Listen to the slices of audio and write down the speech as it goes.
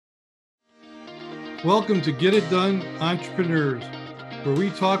Welcome to Get It Done Entrepreneurs, where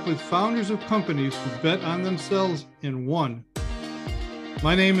we talk with founders of companies who bet on themselves and won.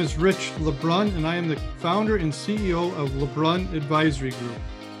 My name is Rich LeBrun, and I am the founder and CEO of LeBrun Advisory Group.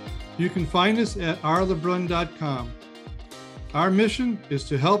 You can find us at rlebrun.com. Our mission is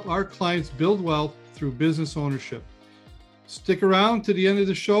to help our clients build wealth through business ownership. Stick around to the end of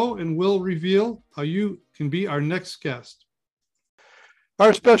the show and we'll reveal how you can be our next guest.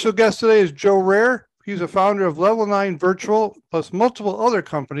 Our special guest today is Joe Rare. He's a founder of Level 9 Virtual, plus multiple other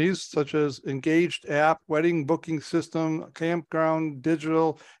companies such as Engaged App, Wedding Booking System, Campground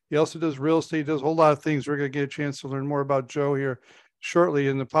Digital. He also does real estate, does a whole lot of things. We're going to get a chance to learn more about Joe here shortly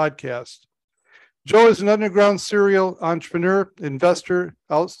in the podcast. Joe is an underground serial entrepreneur, investor,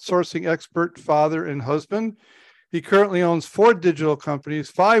 outsourcing expert, father, and husband. He currently owns 4 digital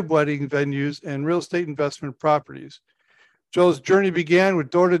companies, 5 wedding venues, and real estate investment properties. Joe's journey began with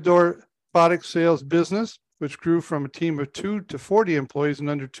door-to-door product sales business, which grew from a team of 2 to 40 employees in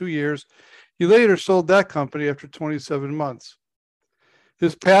under 2 years. He later sold that company after 27 months.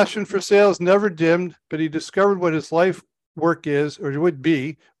 His passion for sales never dimmed, but he discovered what his life work is, or would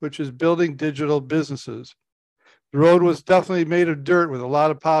be, which is building digital businesses. The road was definitely made of dirt with a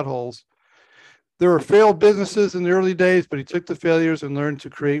lot of potholes. There were failed businesses in the early days, but he took the failures and learned to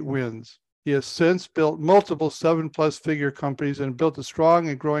create wins. He has since built multiple 7+ figure companies and built a strong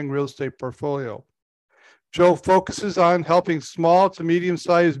and growing real estate portfolio. Joe focuses on helping small to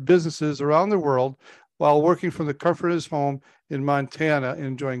medium-sized businesses around the world while working from the comfort of his home in Montana,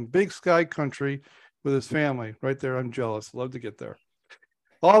 enjoying big sky country with his family. Right there, I'm jealous. Love to get there.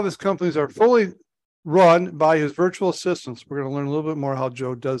 All of his companies are fully run by his virtual assistants. We're going to learn a little bit more how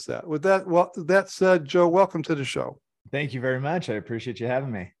Joe does that. With that said, Joe, welcome to the show. Thank you very much. I appreciate you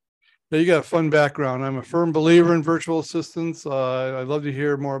having me. Now, you got a fun background. I'm a firm believer in virtual assistants. I'd love to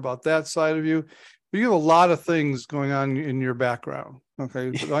hear more about that side of you. But you have a lot of things going on in your background.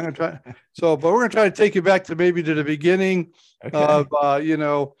 Okay, so I'm going to try. But we're going to try to take you back to maybe to the beginning of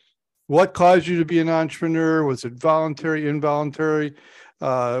what caused you to be an entrepreneur. Was it voluntary, involuntary?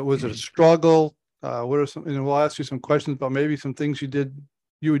 Was it a struggle? What are some? And we'll ask you some questions about maybe some things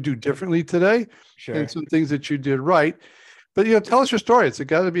you would do differently today, Sure. And some things that you did right. But tell us your story. It's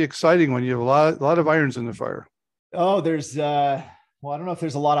got to be exciting when you have a lot of irons in the fire. Oh, there's I don't know if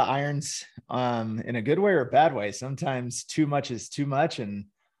there's a lot of irons in a good way or a bad way. Sometimes too much is too much, and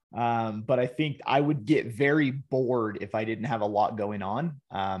but I think I would get very bored if I didn't have a lot going on.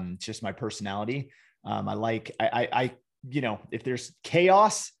 It's just my personality. I if there's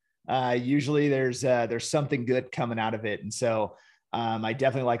chaos, usually there's something good coming out of it, and so I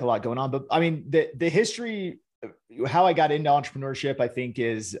definitely like a lot going on. But I mean, the history, how I got into entrepreneurship, I think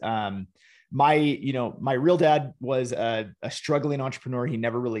is my real dad was a struggling entrepreneur. He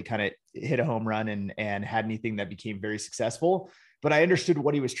never really kind of hit a home run and had anything that became very successful, but I understood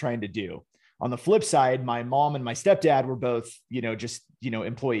what he was trying to do. On the flip side, my mom and my stepdad were both,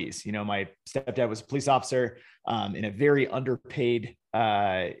 employees. My stepdad was a police officer in a very underpaid,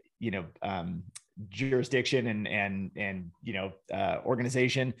 jurisdiction and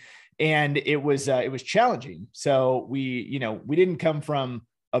organization. And it was challenging. So we didn't come from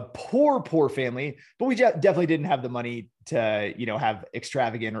a poor family, but we definitely didn't have the money to, have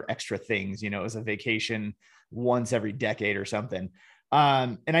extravagant or extra things. It was a vacation once every decade or something.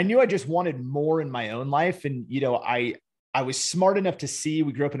 And I knew I just wanted more in my own life. And, I was smart enough to see,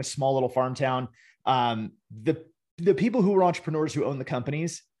 we grew up in a small little farm town. The people who were entrepreneurs who owned the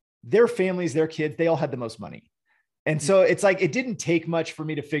companies, their families, their kids, they all had the most money. And so it's like, it didn't take much for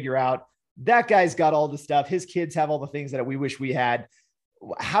me to figure out that guy's got all the stuff. His kids have all the things that we wish we had.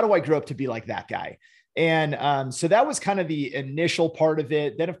 How do I grow up to be like that guy? And so that was kind of the initial part of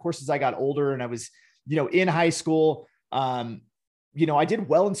it. Then of course, as I got older and I was, in high school, I did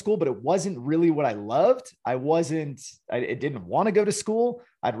well in school, but it wasn't really what I loved. I didn't want to go to school.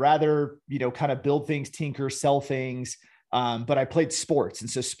 I'd rather, kind of build things, tinker, sell things. But I played sports. And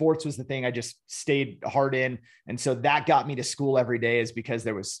so sports was the thing I just stayed hard in. And so that got me to school every day, is because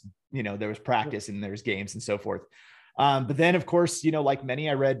there was practice and there was games and so forth. But then of course, like many,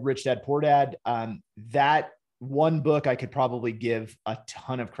 I read Rich Dad, Poor Dad. That one book I could probably give a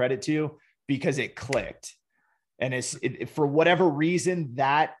ton of credit to because it clicked. And for whatever reason,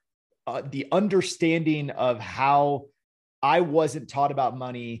 that the understanding of how I wasn't taught about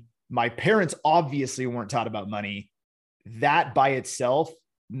money, my parents obviously weren't taught about money, that by itself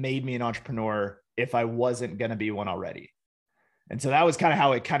made me an entrepreneur if I wasn't going to be one already. And so that was kind of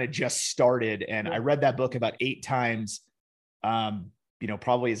how it kind of just started. And I read that book about 8 times,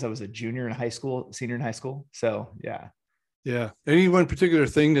 probably as I was a senior in high school. So yeah. Yeah. Any one particular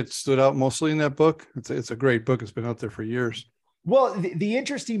thing that stood out mostly in that book? It's a great book. It's been out there for years. Well, the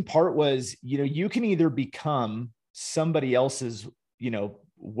interesting part was, you can either become somebody else's,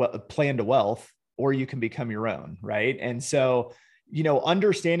 plan to wealth, or you can become your own. Right. And so,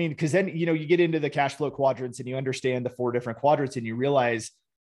 understanding, because then, you get into the cash flow quadrants and you understand the 4 different quadrants and you realize,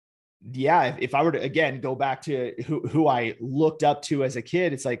 yeah, if I were to, again, go back to who I looked up to as a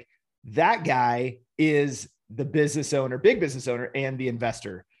kid, it's like that guy is the business owner, big business owner, and the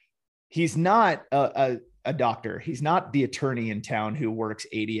investor. He's not a doctor. He's not the attorney in town who works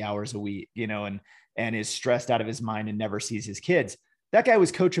 80 hours a week, and is stressed out of his mind and never sees his kids. That guy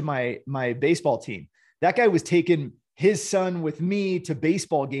was coaching my baseball team. That guy was taking his son with me to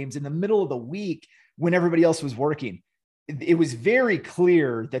baseball games in the middle of the week when everybody else was working. It was very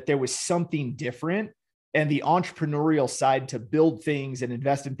clear that there was something different, and the entrepreneurial side to build things and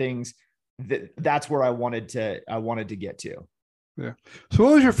invest in things, that's where I wanted to get to. Yeah. So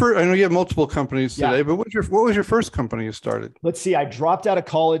what was your first, I know you have multiple companies today, but what was your first company you started? Let's see. I dropped out of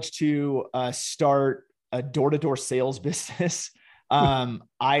college to start a door-to-door sales business. What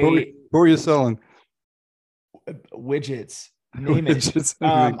were you selling? Widgets, name it.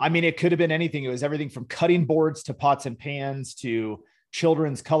 I mean, it could have been anything. It was everything from cutting boards to pots and pans to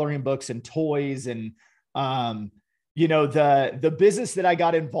children's coloring books and toys. And, the business that I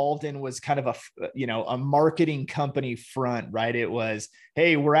got involved in was kind of a marketing company front, right? It was,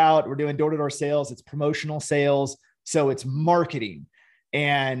 hey, we're doing door-to-door sales. It's promotional sales. So it's marketing.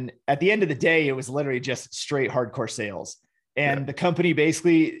 And at the end of the day, it was literally just straight hardcore sales. And the company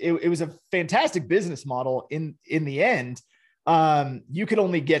basically, it was a fantastic business model in the end. You could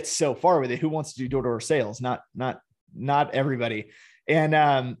only get so far with it. Who wants to do door-to-door sales? Not everybody.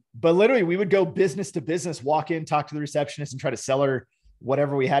 And, but literally we would go business to business, walk in, talk to the receptionist and try to sell her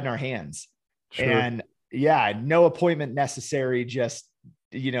whatever we had in our hands. Sure. And no appointment necessary. Just,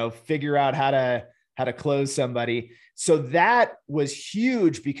 figure out how to close somebody. So that was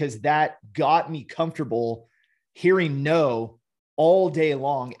huge because that got me comfortable hearing no all day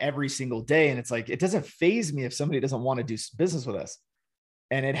long, every single day. And it's like, it doesn't faze me if somebody doesn't want to do business with us.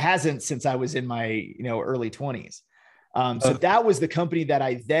 And it hasn't since I was in my, early 20s. So that was the company that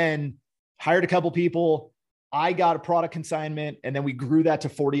I then hired a couple people. I got a product consignment, and then we grew that to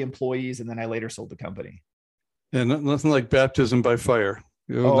 40 employees. And then I later sold the company. And nothing like baptism by fire.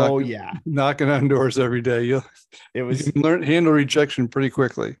 Knocking on doors every day. You can learn handle rejection pretty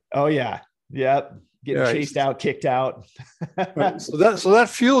quickly. Oh yeah. Yep. Getting chased out, kicked out. Right. So that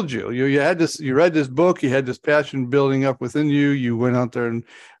fueled you. You had this, you read this book, you had this passion building up within you. You went out there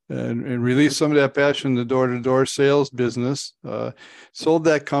and released some of that passion in the door-to-door sales business, sold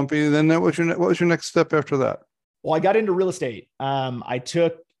that company. And then what was your next step after that? Well, I got into real estate. I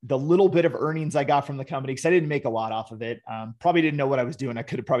took the little bit of earnings I got from the company, because I didn't make a lot off of it. Probably didn't know what I was doing. I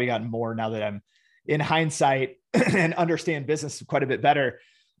could have probably gotten more now that I'm in hindsight and understand business quite a bit better.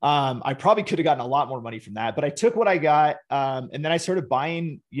 I probably could have gotten a lot more money from that, but I took what I got. And then I started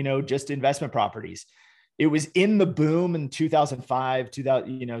buying, just investment properties. It was in the boom in 2005,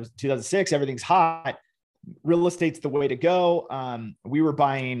 2006, everything's hot. Real estate's the way to go. We were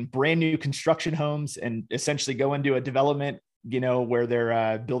buying brand new construction homes and essentially go into a development, where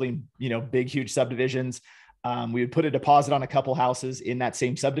they're building, big, huge subdivisions. We would put a deposit on a couple houses in that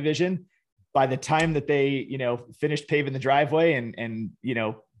same subdivision. By the time that they, finished paving the driveway and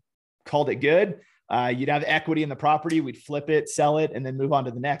called it good, you'd have equity in the property. We'd flip it, sell it, and then move on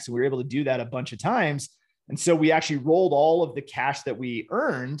to the next. And we were able to do that a bunch of times. And so we actually rolled all of the cash that we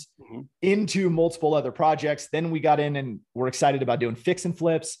earned into multiple other projects. Then we got in and we're excited about doing fix and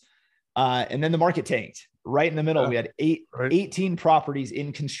flips. And then the market tanked right in the middle. We had 18 properties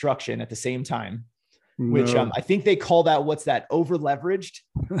in construction at the same time, which I think they call that, what's that, over leveraged.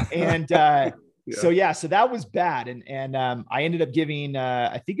 And so that was bad. And I ended up giving,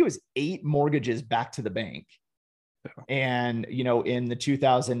 I think it was 8 mortgages back to the bank. And, in the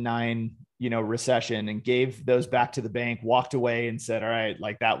 2009, recession, and gave those back to the bank, walked away and said, all right,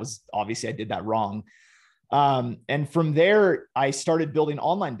 like that was obviously I did that wrong. And from there, I started building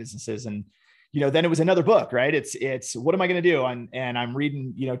online businesses. And, then it was another book, right? It's what am I going to do? And I'm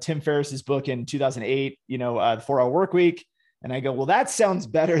reading, Tim Ferriss's book in 2008, the 4-Hour Work Week. And I go, well, that sounds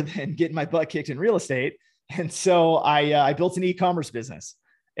better than getting my butt kicked in real estate. And so I built an e-commerce business,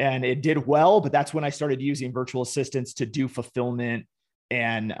 and it did well, but that's when I started using virtual assistants to do fulfillment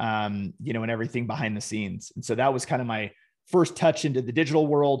and, and everything behind the scenes. And so that was kind of my first touch into the digital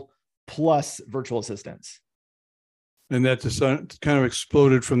world, plus virtual assistants. And that just kind of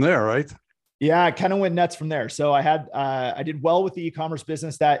exploded from there, right? Yeah, I kind of went nuts from there. So I did well with the e-commerce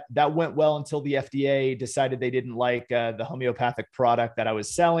business. That went well until the FDA decided they didn't like the homeopathic product that I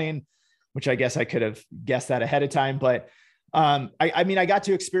was selling, which I guess I could have guessed that ahead of time. But I mean, I got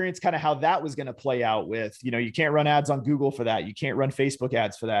to experience kind of how that was going to play out with, you can't run ads on Google for that. You can't run Facebook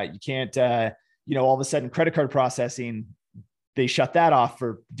ads for that. You can't, all of a sudden credit card processing, they shut that off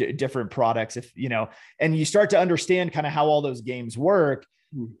for different products. And you start to understand kind of how all those games work.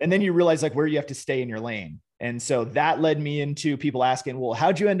 And then you realize like where you have to stay in your lane. And so that led me into people asking, well,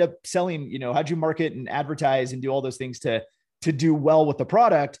 how'd you end up selling, how'd you market and advertise and do all those things to do well with the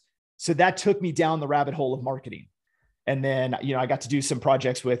product? So that took me down the rabbit hole of marketing. And then, I got to do some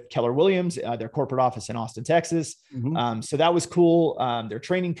projects with Keller Williams, their corporate office in Austin, Texas. So that was cool. Their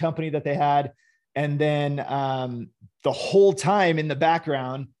training company that they had. And then the whole time in the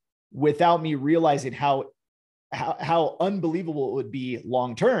background, without me realizing how unbelievable it would be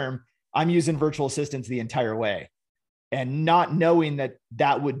long-term, I'm using virtual assistants the entire way and not knowing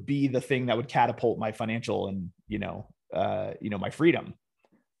that would be the thing that would catapult my financial and, my freedom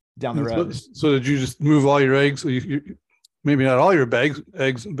down the road. So did you just move all your eggs? You maybe not all your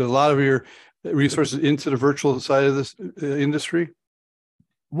eggs, but a lot of your resources into the virtual side of this industry?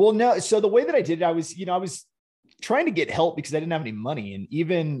 Well, no. So the way that I did it, I was trying to get help because I didn't have any money. And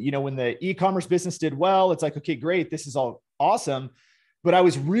even, when the e-commerce business did well, it's like, okay, great. This is all awesome. But I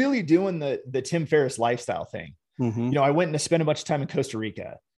was really doing the Tim Ferriss lifestyle thing. I went and spent a bunch of time in Costa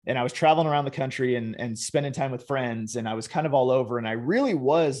Rica, and I was traveling around the country and spending time with friends. And I was kind of all over, and I really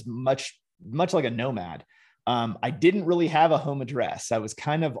was much like a nomad. I didn't really have a home address. I was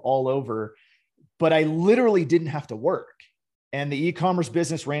kind of all over, but I literally didn't have to work. And the e-commerce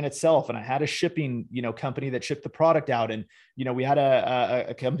business ran itself. And I had a shipping, company that shipped the product out. And, we had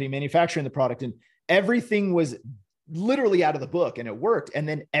a company manufacturing the product, and everything was literally out of the book, and it worked. And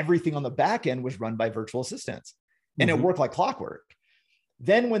then everything on the back end was run by virtual assistants, and it worked like clockwork.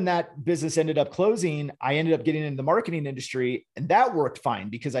 Then when that business ended up closing, I ended up getting into the marketing industry, and that worked fine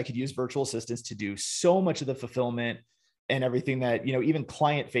because I could use virtual assistants to do so much of the fulfillment and everything that, even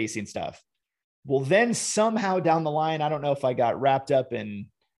client facing stuff. Well, then somehow down the line, I don't know if I got wrapped up in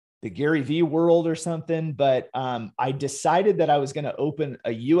the Gary Vee world or something, but I decided that I was going to open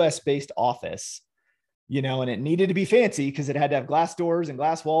a US based office, and it needed to be fancy because it had to have glass doors and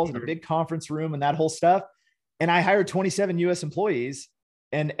glass walls and a big conference room and that whole stuff. And I hired 27 US employees,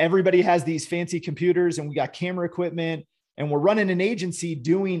 and everybody has these fancy computers, and we got camera equipment, and we're running an agency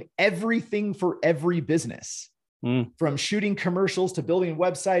doing everything for every business. From shooting commercials to building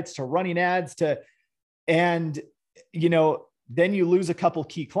websites to running ads then you lose a couple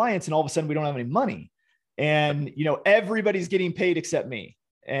key clients, and all of a sudden we don't have any money, and, everybody's getting paid except me.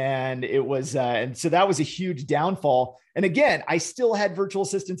 And it was, and so that was a huge downfall. And again, I still had virtual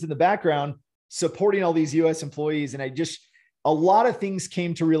assistants in the background supporting all these US employees. And a lot of things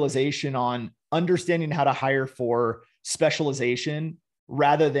came to realization on understanding how to hire for specialization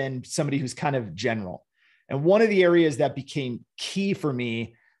rather than somebody who's kind of general. And one of the areas that became key for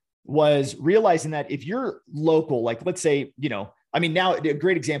me was realizing that if you're local, like let's say, now a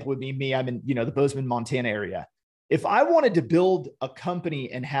great example would be me. I'm in, the Bozeman, Montana area. If I wanted to build a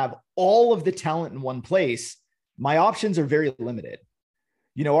company and have all of the talent in one place, my options are very limited.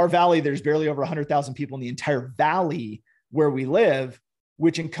 Our valley, there's barely over 100,000 people in the entire valley where we live,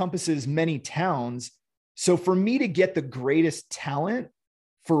 which encompasses many towns. So for me to get the greatest talent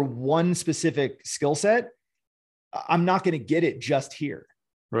for one specific skill set, I'm not going to get it just here.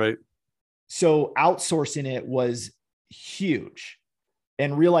 Right. So outsourcing it was huge,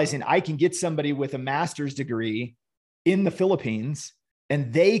 and realizing I can get somebody with a master's degree in the Philippines,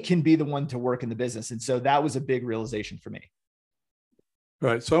 and they can be the one to work in the business. And so that was a big realization for me.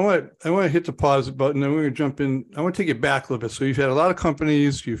 Right. So I want to hit the pause button, and we're going to jump in. I want to take it back a little bit. So you've had a lot of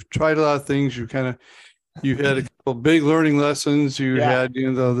companies, you've tried a lot of things, you had a couple big learning lessons. You had,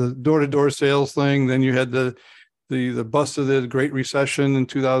 the door-to-door sales thing. Then you had the bust of the Great Recession in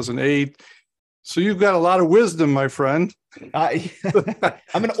 2008. So you've got a lot of wisdom, my friend. I'm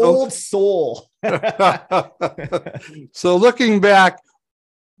an old soul. So looking back,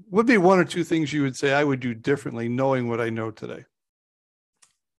 what would be one or two things you would say I would do differently knowing what I know today?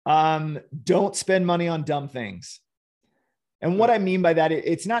 Don't spend money on dumb things. And what I mean by that,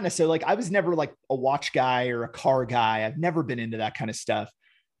 it's not necessarily like I was never like a watch guy or a car guy. I've never been into that kind of stuff.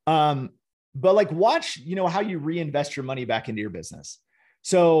 But like watch, how you reinvest your money back into your business.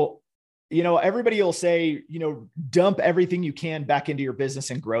 So, everybody will say, dump everything you can back into your business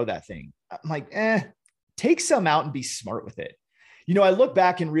and grow that thing. I'm like, take some out and be smart with it. I look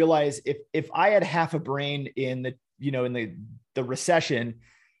back and realize if I had half a brain in the recession,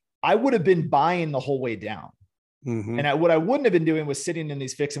 I would have been buying the whole way down. Mm-hmm. And what I wouldn't have been doing was sitting in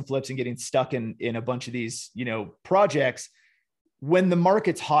these fix and flips and getting stuck in a bunch of these, projects when the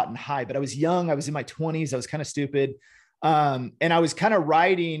market's hot and high. But I was young. I was in my 20s. I was kind of stupid. And I was kind of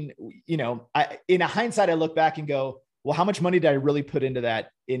riding, in a hindsight, I look back and go, well, how much money did I really put into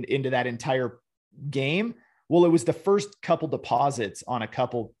that entire game? Well, it was the first couple deposits on a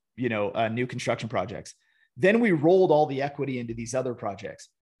couple, new construction projects. Then we rolled all the equity into these other projects.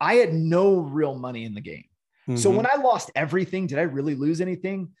 I had no real money in the game. Mm-hmm. So when I lost everything, did I really lose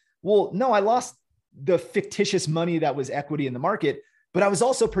anything? Well, no, I lost the fictitious money that was equity in the market, but I was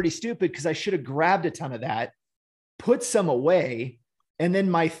also pretty stupid because I should have grabbed a ton of that, put some away. And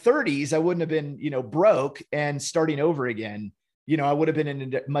then my 30s, I wouldn't have been, broke and starting over again. I would have been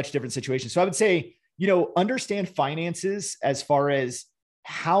in a much different situation. So I would say, understand finances as far as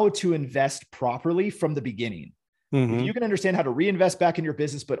how to invest properly from the beginning. Mm-hmm. If you can understand how to reinvest back in your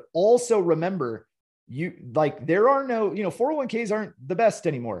business, but also remember there are no, 401ks aren't the best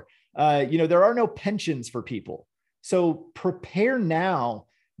anymore. There are no pensions for people. So prepare now,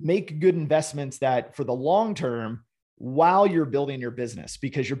 make good investments that for the long term, while you're building your business,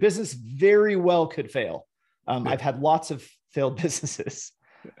 because your business very well could fail. I've had lots of failed businesses.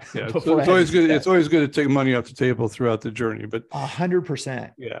 Yeah, it's always good. It's always good to take money off the table throughout the journey, but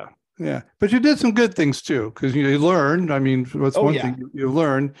 100%. Yeah. But you did some good things too, because you learned. I mean, what's one thing you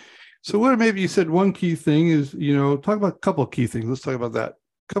learned. So what maybe you said one key thing is, talk about a couple of key things. Let's talk about that.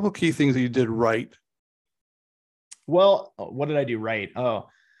 A couple of key things that you did right. Well, what did I do right? Oh,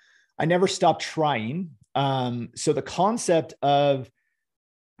 I never stopped trying. So the concept of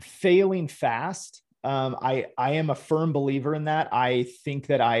failing fast, I am a firm believer in that. I think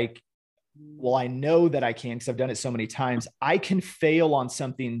that I know that I can, because I've done it so many times. I can fail on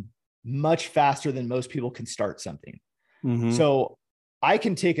something much faster than most people can start something. Mm-hmm. So I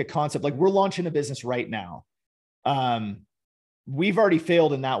can take a concept, like we're launching a business right now. We've already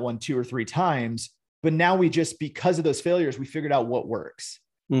failed in that one 2 or 3 times, but now because of those failures, we figured out what works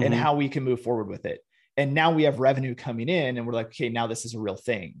mm-hmm. and how we can move forward with it. And now we have revenue coming in and we're like, okay, now this is a real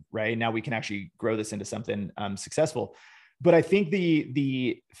thing, right? Now we can actually grow this into something successful. But I think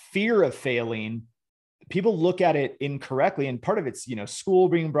the fear of failing, people look at it incorrectly. And part of it's, school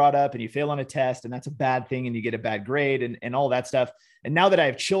being brought up and you fail on a test and that's a bad thing and you get a bad grade and all that stuff. And now that I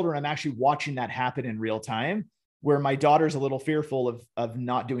have children, I'm actually watching that happen in real time, where my daughter's a little fearful of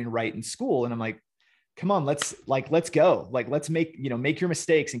not doing right in school. And I'm like, come on, let's go. Let's make your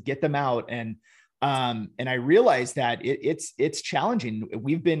mistakes and get them out. And I realized that it's challenging.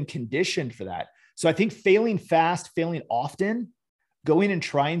 We've been conditioned for that. So I think failing fast, failing often, going and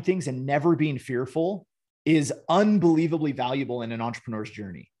trying things and never being fearful is unbelievably valuable in an entrepreneur's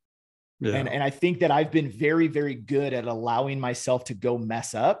journey. Yeah. And I think that I've been very, very good at allowing myself to go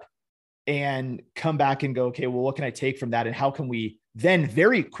mess up and come back and go, okay, well, what can I take from that? And how can we then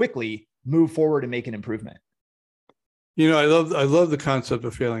very quickly move forward and make an improvement? I love the concept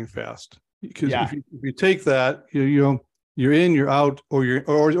of failing fast, because if you take that, you're in, you're out,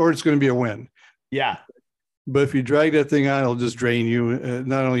 or it's going to be a win. Yeah. But if you drag that thing on, it'll just drain you,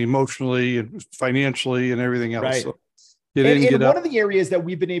 not only emotionally and financially and everything else. Right. So and one of the areas that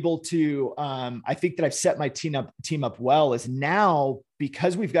we've been able to, I think that I've set my team up well, is now,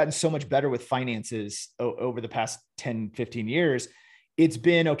 because we've gotten so much better with finances over the past 10, 15 years, it's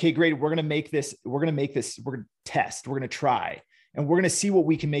been, okay, great. We're going to test, we're going to try, and we're going to see what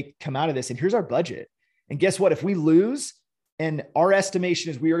we can make come out of this. And here's our budget. And guess what? If we lose, and our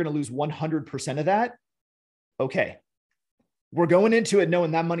estimation is we are going to lose 100% of that, okay, we're going into it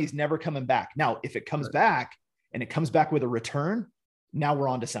knowing that money's never coming back. Now, if it comes back and it comes back with a return, now we're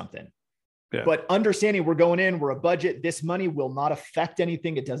on to something. Yeah. But understanding we're going in, we're a budget, this money will not affect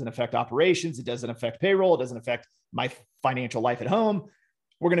anything. It doesn't affect operations. It doesn't affect payroll. It doesn't affect my financial life at home.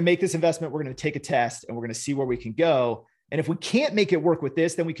 We're going to make this investment. We're going to take a test and we're going to see where we can go. And if we can't make it work with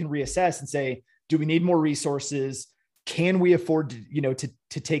this, then we can reassess and say, do we need more resources? Can we afford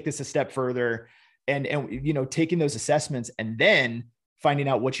to take this a step further? And taking those assessments and then finding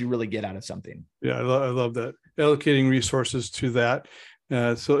out what you really get out of something. Yeah, I love that. Allocating resources to that.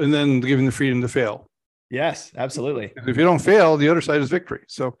 And then giving the freedom to fail. Yes, absolutely. If you don't fail, the other side is victory.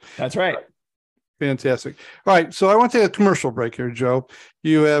 So that's right. Fantastic. All right. So I want to take a commercial break here, Joe.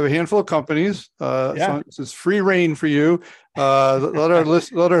 You have a handful of companies. So this is free reign for you. Let our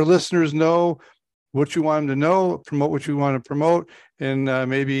listeners know what you want them to know, promote what you want to promote, and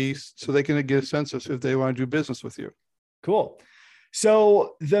maybe so they can get a sense of if they want to do business with you. Cool.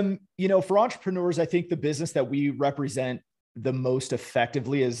 So for entrepreneurs, I think the business that we represent the most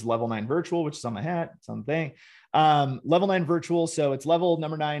effectively is Level 9 Virtual, which is on my hat, it's on the thing. Level 9 virtual. So it's level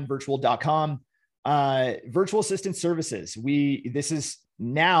number 9 virtual.com. Virtual assistant services. This is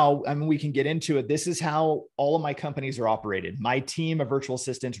now, I mean, we can get into it. This is how all of my companies are operated. My team of virtual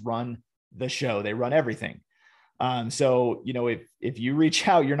assistants run the show. They run everything. So, if you reach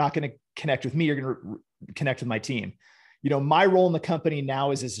out, you're not going to connect with me. You're going to connect with my team. My role in the company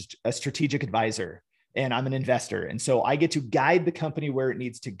now is as a strategic advisor, and I'm an investor. And so I get to guide the company where it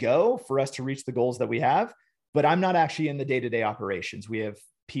needs to go for us to reach the goals that we have, but I'm not actually in the day-to-day operations. We have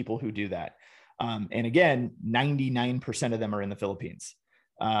people who do that. And again, 99% of them are in the Philippines.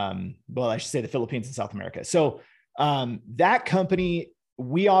 Well, I should say the Philippines and South America. So that company,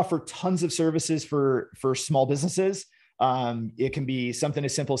 we offer tons of services for small businesses. It can be something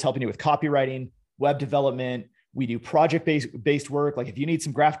as simple as helping you with copywriting, web development. We do project-based work. Like if you need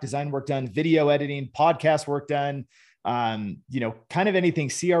some graphic design work done, video editing, podcast work done, kind of anything,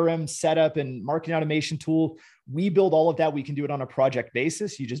 CRM setup and marketing automation tool. We build all of that. We can do it on a project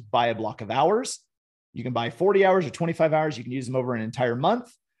basis. You just buy a block of hours. You can buy 40 hours or 25 hours. You can use them over an entire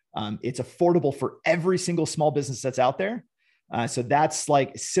month. It's affordable for every single small business that's out there. So that's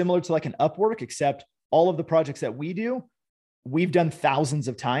like similar to like an Upwork, except all of the projects that we do, we've done thousands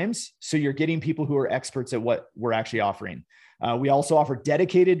of times. So you're getting people who are experts at what we're actually offering. We also offer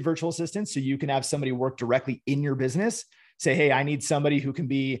dedicated virtual assistants. So you can have somebody work directly in your business. Say, hey, I need somebody who can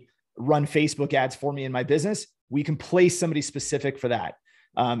run Facebook ads for me in my business. We can place somebody specific for that.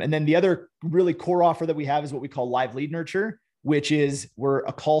 And then the other really core offer that we have is what we call live lead nurture, which is we're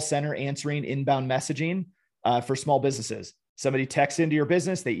a call center answering inbound messaging for small businesses. Somebody texts into your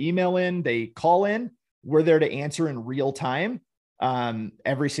business, they email in, they call in. We're there to answer in real time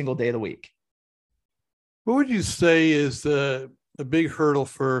every single day of the week. What would you say is the big hurdle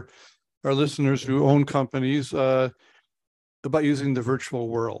for our listeners who own companies about using the virtual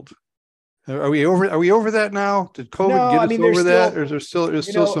world? Are we over that now? Did COVID get us over that? Or is there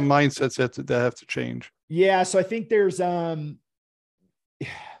still some mindsets that have to change? Yeah. So I think there's, are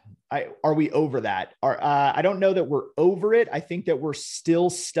we over that? I don't know that we're over it. I think that we're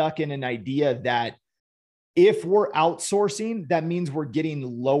still stuck in an idea that if we're outsourcing, that means we're getting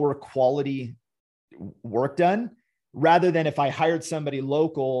lower quality work done, rather than if I hired somebody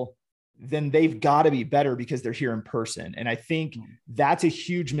local, then they've got to be better because they're here in person. And I think that's a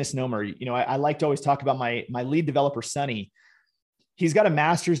huge misnomer. I like to always talk about my lead developer, Sonny. He's got a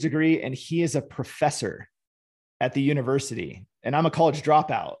master's degree and he is a professor at the university, and I'm a college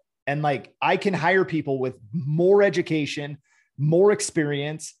dropout. And like, I can hire people with more education, more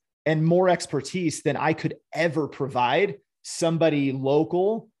experience, and more expertise than I could ever provide somebody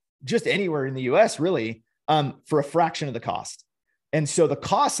local, just anywhere in the US, really, for a fraction of the cost. And so the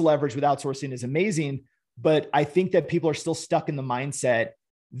cost leverage with outsourcing is amazing, but I think that people are still stuck in the mindset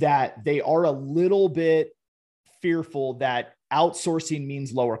that they are a little bit fearful that outsourcing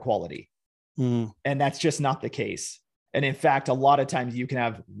means lower quality. And that's just not the case. And in fact, a lot of times you can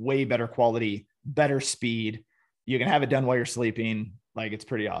have way better quality, better speed. You can have it done while you're sleeping. Like, it's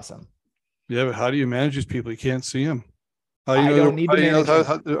pretty awesome. Yeah, but how do you manage these people? You can't see them. I don't need to manage them.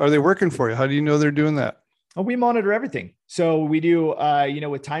 How are they working for you? How do you know they're doing that? Oh, we monitor everything. So we do,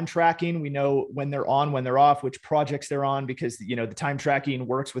 with time tracking, we know when they're on, when they're off, which projects they're on, because, the time tracking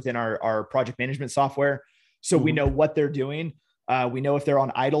works within our project management software. So we know what they're doing. We know if they're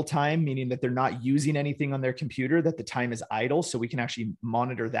on idle time, meaning that they're not using anything on their computer, that the time is idle. So we can actually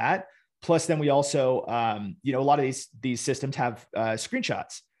monitor that. Plus, then we also, a lot of these systems have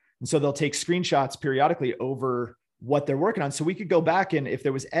screenshots. And so they'll take screenshots periodically over what they're working on. So we could go back, and if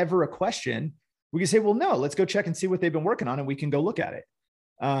there was ever a question, we could say, well, no, let's go check and see what they've been working on, and we can go look at it.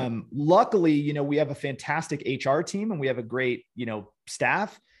 Luckily, we have a fantastic HR team, and we have a great,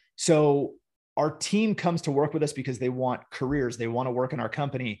 staff. So our team comes to work with us because they want careers. They want to work in our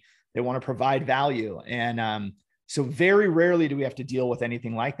company. They want to provide value. And so very rarely do we have to deal with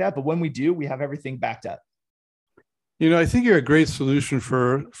anything like that. But when we do, we have everything backed up. I think you're a great solution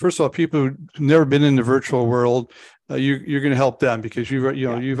for, first of all, people who've never been in the virtual world. You're going to help them because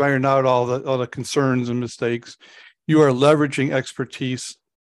you've ironed out all the concerns and mistakes. You are leveraging expertise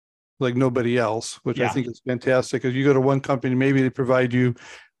like nobody else, which I think is fantastic. Because you go to one company, maybe they provide you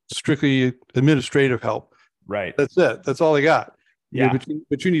strictly administrative help. Right. That's it. That's all they got. Yeah.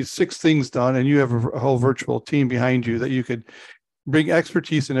 But you need 6 things done, and you have a whole virtual team behind you that you could bring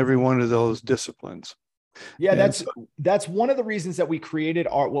expertise in every one of those disciplines. Yeah, that's one of the reasons that we created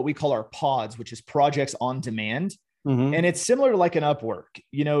what we call our pods, which is projects on demand. Mm-hmm. And it's similar to like an Upwork.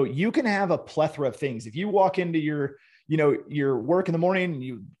 You can have a plethora of things. If you walk into your work in the morning and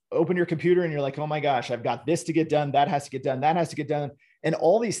you open your computer and you're like, oh my gosh, I've got this to get done. That has to get done. That has to get done. And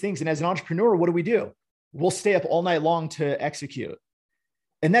all these things. And as an entrepreneur, what do? we'll stay up all night long to execute.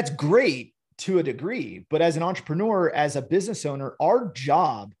 And that's great to a degree. But as an entrepreneur, as a business owner, our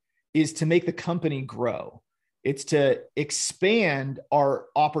job is to make the company grow. It's to expand our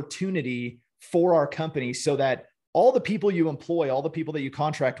opportunity for our company so that all the people you employ, all the people that you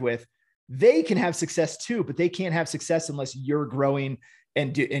contract with, they can have success too, but they can't have success unless you're growing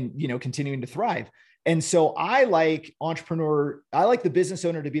and continuing to thrive. And so I like the business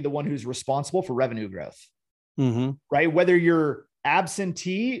owner to be the one who's responsible for revenue growth, right? Whether you're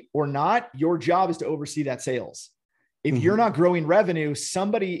absentee or not, your job is to oversee that sales. If you're not growing revenue,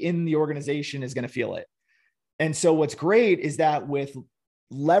 somebody in the organization is going to feel it. And so what's great is that with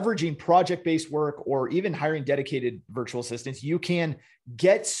leveraging project-based work or even hiring dedicated virtual assistants, you can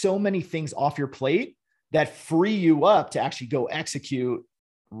get so many things off your plate that free you up to actually go execute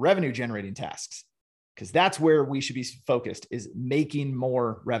revenue generating tasks. Because that's where we should be focused, is making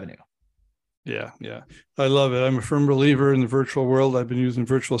more revenue. Yeah. I love it. I'm a firm believer in the virtual world. I've been using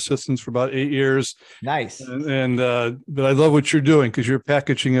virtual assistants for about 8 years. Nice. But I love what you're doing because you're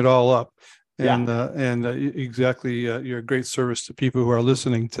packaging it all up. Exactly. You're a great service to people who are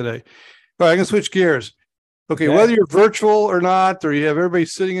listening today. All right, I'm going to switch gears. Okay. Whether you're virtual or not, or you have everybody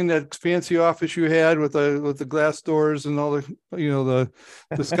sitting in that fancy office you had with the glass doors and all the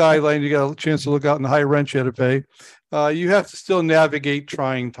skyline, you got a chance to look out in the high rent you had to pay. You have to still navigate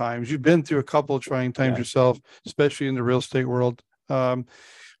trying times. You've been through a couple of trying times yourself, especially in the real estate world.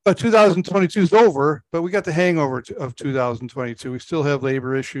 But 2022 is over, but we got the hangover of 2022. We still have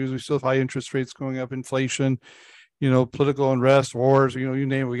labor issues. We still have high interest rates going up, inflation, political unrest, wars, you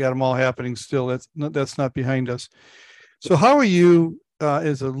name it. We got them all happening still. That's not behind us. So how are you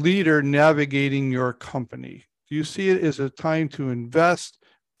as a leader navigating your company? Do you see it as a time to invest,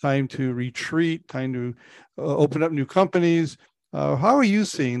 time to retreat, time to open up new companies? How are you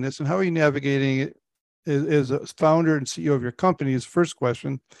seeing this, and how are you navigating it as a founder and CEO of your company? Is the first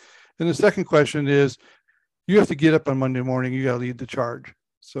question. And the second question is, you have to get up on Monday morning, you got to lead the charge.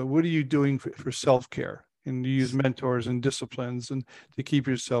 So what are you doing for self-care? And you use mentors and disciplines and to keep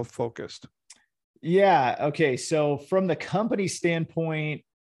yourself focused? Yeah. Okay. So from the company standpoint,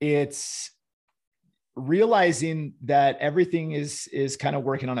 it's realizing that everything is kind of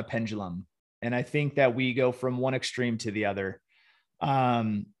working on a pendulum. And I think that we go from one extreme to the other.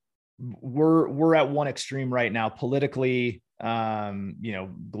 We're at one extreme right now, politically,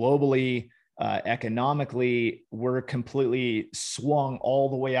 globally, economically, we're completely swung all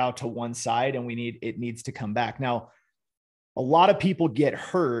the way out to one side, and it needs to come back. Now, a lot of people get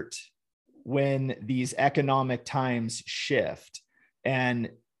hurt when these economic times shift, and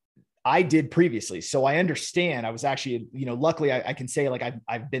I did previously. So I understand. I was actually, luckily I can say like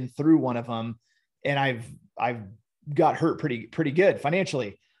I've been through one of them, and I've got hurt pretty good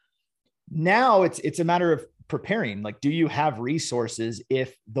financially. Now it's a matter of preparing. Like, do you have resources?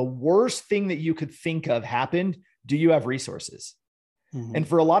 If the worst thing that you could think of happened, do you have resources? And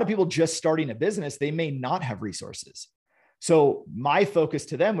for a lot of people just starting a business, they may not have resources. So my focus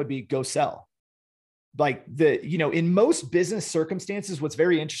to them would be go sell. Like in most business circumstances, what's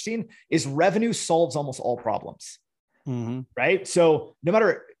very interesting is revenue solves almost all problems, right? So no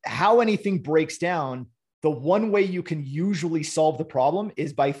matter how anything breaks down, the one way you can usually solve the problem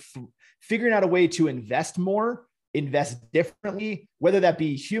is by figuring out a way to invest more, invest differently, whether that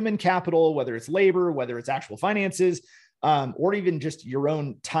be human capital, whether it's labor, whether it's actual finances, or even just your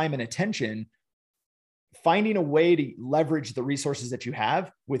own time and attention. Finding a way to leverage the resources that you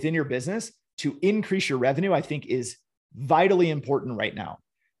have within your business to increase your revenue, I think, is vitally important right now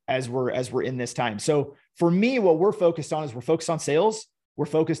as we're in this time. So for me, what we're focused on is we're focused on sales. We're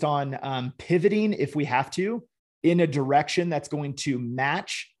focused on pivoting if we have to in a direction that's going to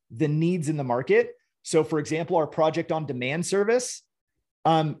match the needs in the market. So for example, our project on demand service,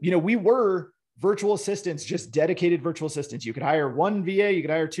 we were virtual assistants, just dedicated virtual assistants. You could hire one VA, you could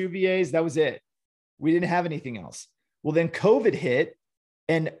hire two VAs. That was it. We didn't have anything else. Well, then COVID hit,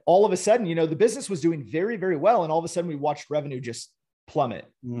 and all of a sudden, the business was doing very, very well. And all of a sudden we watched revenue just plummet.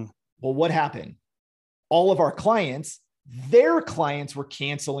 Well, what happened? All of our clients, their clients were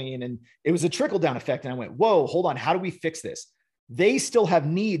canceling, and it was a trickle down effect. And I went, whoa, hold on. How do we fix this? They still have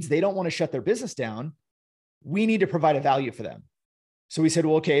needs. They don't want to shut their business down. We need to provide a value for them. So we said,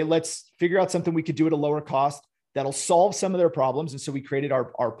 well, okay, let's figure out something we could do at a lower cost that'll solve some of their problems. And so we created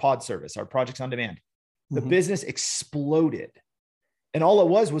our pod service, our projects on demand. The business exploded. And all it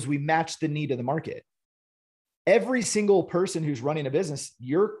was we matched the need of the market. Every single person who's running a business,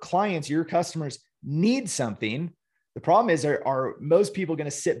 your clients, your customers need something. The problem is, are most people going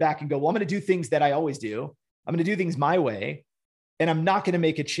to sit back and go, well, I'm going to do things that I always do. I'm going to do things my way. and I'm not going to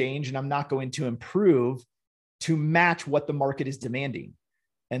make a change, and I'm not going to improve to match what the market is demanding.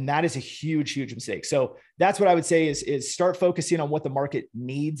 And that is a huge, huge mistake. So that's what I would say is start focusing on what the market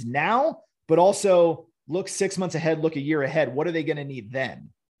needs now, but also look 6 months ahead, look a year ahead. What are they going to need then?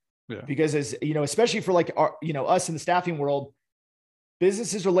 Yeah. Because as you know, especially for like our, us in the staffing world,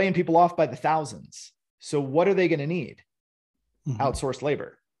 businesses are laying people off by the thousands. So what are they going to need? Outsourced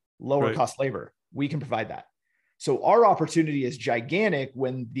labor, lower cost labor. We can provide that. So our opportunity is gigantic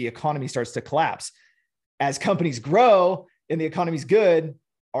when the economy starts to collapse. As companies grow and the economy's good,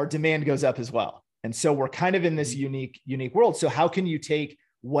 our demand goes up as well. And so we're kind of in this unique world. So how can you take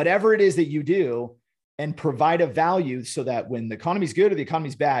whatever it is that you do and provide a value so that when the economy's good or the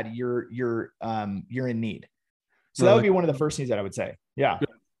economy's bad, you're in need. So that would be one of the first things that I would say. Yeah.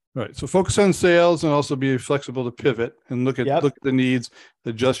 Right. So focus on sales and also be flexible to pivot and look at the needs,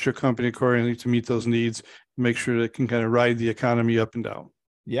 adjust your company accordingly to meet those needs, make sure that it can kind of ride the economy up and down.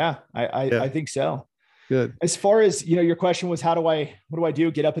 Yeah, I think so. Good. As far as, your question was, what do I do?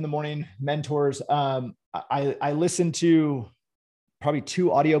 Get up in the morning, mentors. I listen to probably 2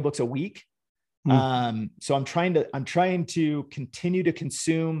 audiobooks a week. So I'm trying to continue to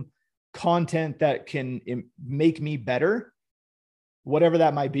consume content that can make me better, whatever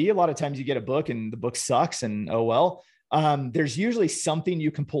that might be. A lot of times you get a book and the book sucks and oh, well, there's usually something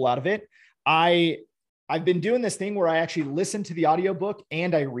you can pull out of it. I've been doing this thing where I actually listen to the audiobook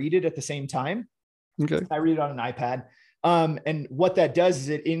and I read it at the same time. Okay. I read it on an iPad. And what that does is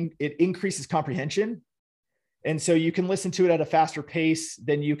it increases comprehension. And so you can listen to it at a faster pace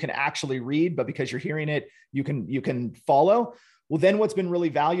than you can actually read, but because you're hearing it, you can follow. Well, then what's been really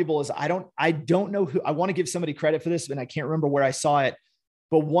valuable is I don't know who, I want to give somebody credit for this, and I can't remember where I saw it,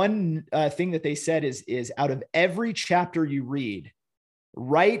 but one thing that they said is out of every chapter you read,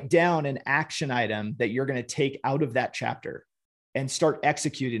 write down an action item that you're going to take out of that chapter and start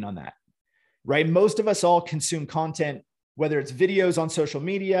executing on that. Right? Most of us all consume content, whether it's videos on social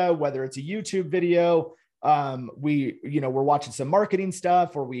media, whether it's a YouTube video, we're watching some marketing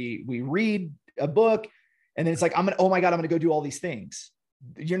stuff, or we read a book, and then it's like, oh my God, I'm going to go do all these things.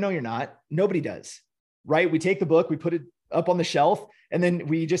 You're not. Nobody does. Right? We take the book, we put it up on the shelf, and then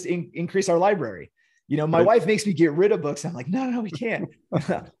we just increase our library. My wife makes me get rid of books. I'm like, no, we can't.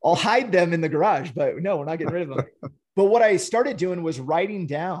 I'll hide them in the garage, but no, we're not getting rid of them. But what I started doing was writing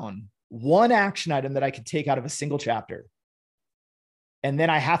down one action item that I could take out of a single chapter. And then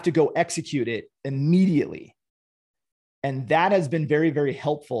I have to go execute it immediately. And that has been very, very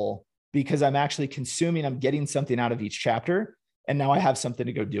helpful because I'm actually I'm getting something out of each chapter. And now I have something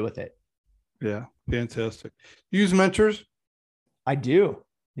to go do with it. Yeah. Fantastic. You use mentors? I do.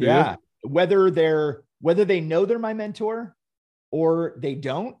 Yeah. Whether they know they're my mentor or they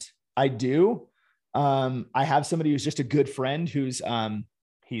don't, I do. I have somebody who's just a good friend who's,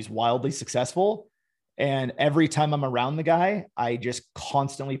 he's wildly successful. And every time I'm around the guy, I just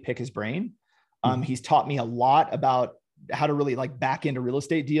constantly pick his brain. He's taught me a lot about how to really like back into real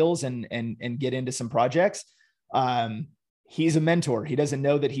estate deals and get into some projects. He's a mentor. He doesn't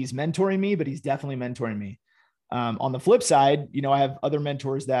know that he's mentoring me, but he's definitely mentoring me. On the flip side, I have other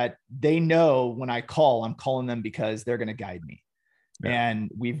mentors that they know when I call, I'm calling them because they're going to guide me. Yeah.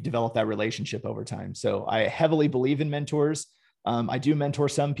 And we've developed that relationship over time. So I heavily believe in mentors. I do mentor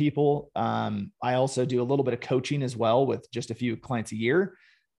some people. I also do a little bit of coaching as well with just a few clients a year.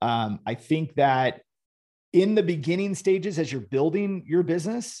 I think that in the beginning stages, as you're building your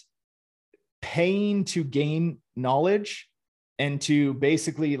business, paying to gain knowledge and to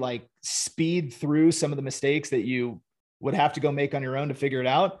basically like speed through some of the mistakes that you would have to go make on your own to figure it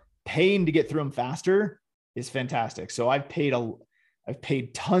out, paying to get through them faster is fantastic. So I've paid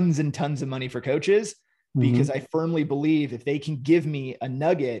tons and tons of money for coaches because I firmly believe if they can give me a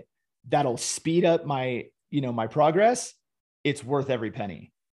nugget that'll speed up my progress, it's worth every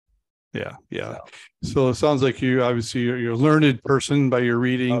penny. Yeah. Yeah. So it sounds like you're a learned person by your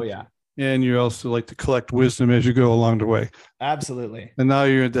reading. Oh yeah. And you also like to collect wisdom as you go along the way. Absolutely. And now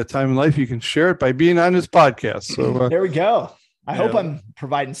you're at that time in life, you can share it by being on this podcast. So there we go. I hope I'm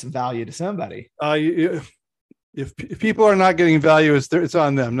providing some value to somebody. If people are not getting value, it's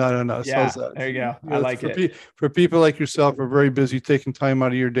on them, not on us. Yeah, there you go. I like it. For people like yourself who are very busy, taking time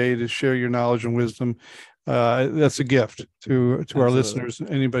out of your day to share your knowledge and wisdom, that's a gift to our listeners,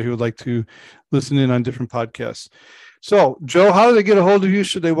 anybody who would like to listen in on different podcasts. So, Joe, how do they get a hold of you?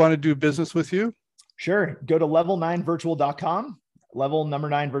 Should they want to do business with you? Sure. Go to level9virtual.com,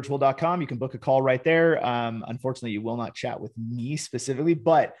 level9virtual.com. You can book a call right there. Unfortunately, you will not chat with me specifically,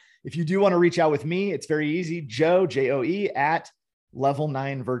 but if you do want to reach out with me, it's very easy. Joe, Joe, at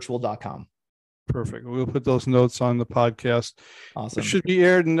level9virtual.com. Perfect. We'll put those notes on the podcast. Awesome. It should be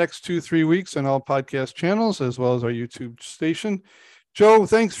aired in the next 2-3 weeks on all podcast channels, as well as our YouTube station. Joe,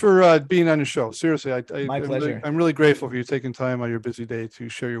 thanks for being on the show. Seriously, My pleasure. I'm really grateful for you taking time on your busy day to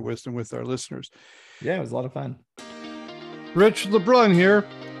share your wisdom with our listeners. Yeah, it was a lot of fun. Rich LeBrun here.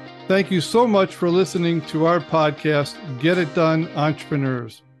 Thank you so much for listening to our podcast, Get It Done,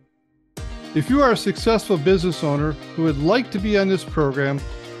 Entrepreneurs. If you are a successful business owner who would like to be on this program,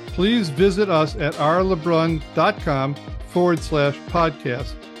 please visit us at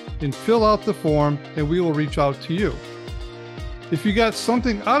rlebrun.com/podcast and fill out the form, and we will reach out to you. If you got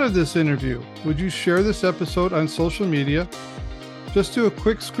something out of this interview, would you share this episode on social media? Just do a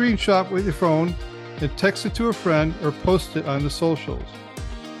quick screenshot with your phone and text it to a friend or post it on the socials.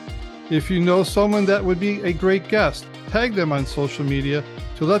 If you know someone that would be a great guest, tag them on social media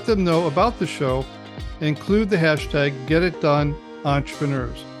to let them know about the show and include the hashtag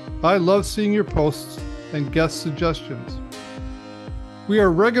GetItDoneEntrepreneurs. I love seeing your posts and guest suggestions. We are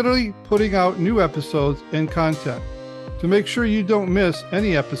regularly putting out new episodes and content. To make sure you don't miss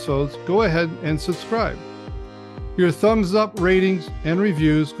any episodes, go ahead and subscribe. Your thumbs up, ratings, and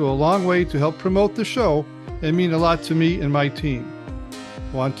reviews go a long way to help promote the show and mean a lot to me and my team.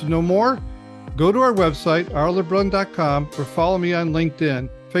 Want to know more? Go to our website, rlebrun.com, or follow me on LinkedIn,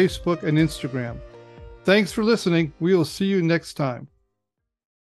 Facebook, and Instagram. Thanks for listening. We will see you next time.